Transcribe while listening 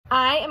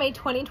I am a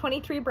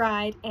 2023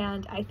 bride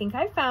and I think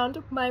I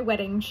found my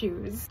wedding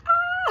shoes.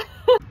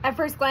 At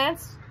first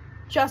glance,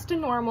 just a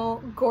normal,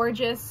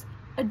 gorgeous,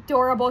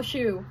 adorable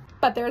shoe,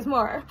 but there's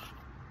more.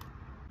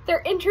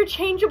 They're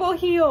interchangeable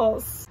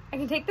heels. I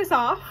can take this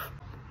off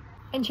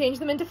and change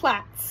them into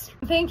flats.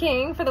 I'm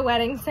thinking for the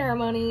wedding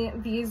ceremony,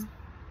 these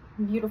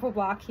beautiful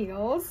block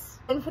heels.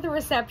 And for the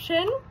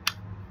reception,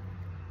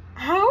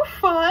 how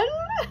fun!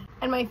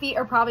 And my feet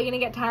are probably gonna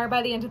get tired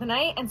by the end of the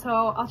night, and so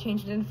I'll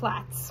change it in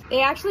flats.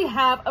 They actually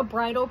have a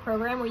bridal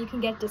program where you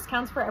can get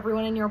discounts for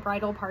everyone in your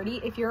bridal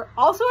party. If you're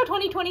also a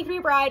 2023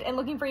 bride and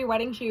looking for your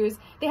wedding shoes,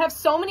 they have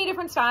so many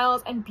different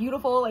styles and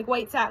beautiful like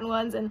white satin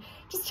ones, and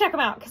just check them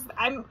out because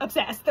I'm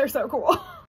obsessed. They're so cool.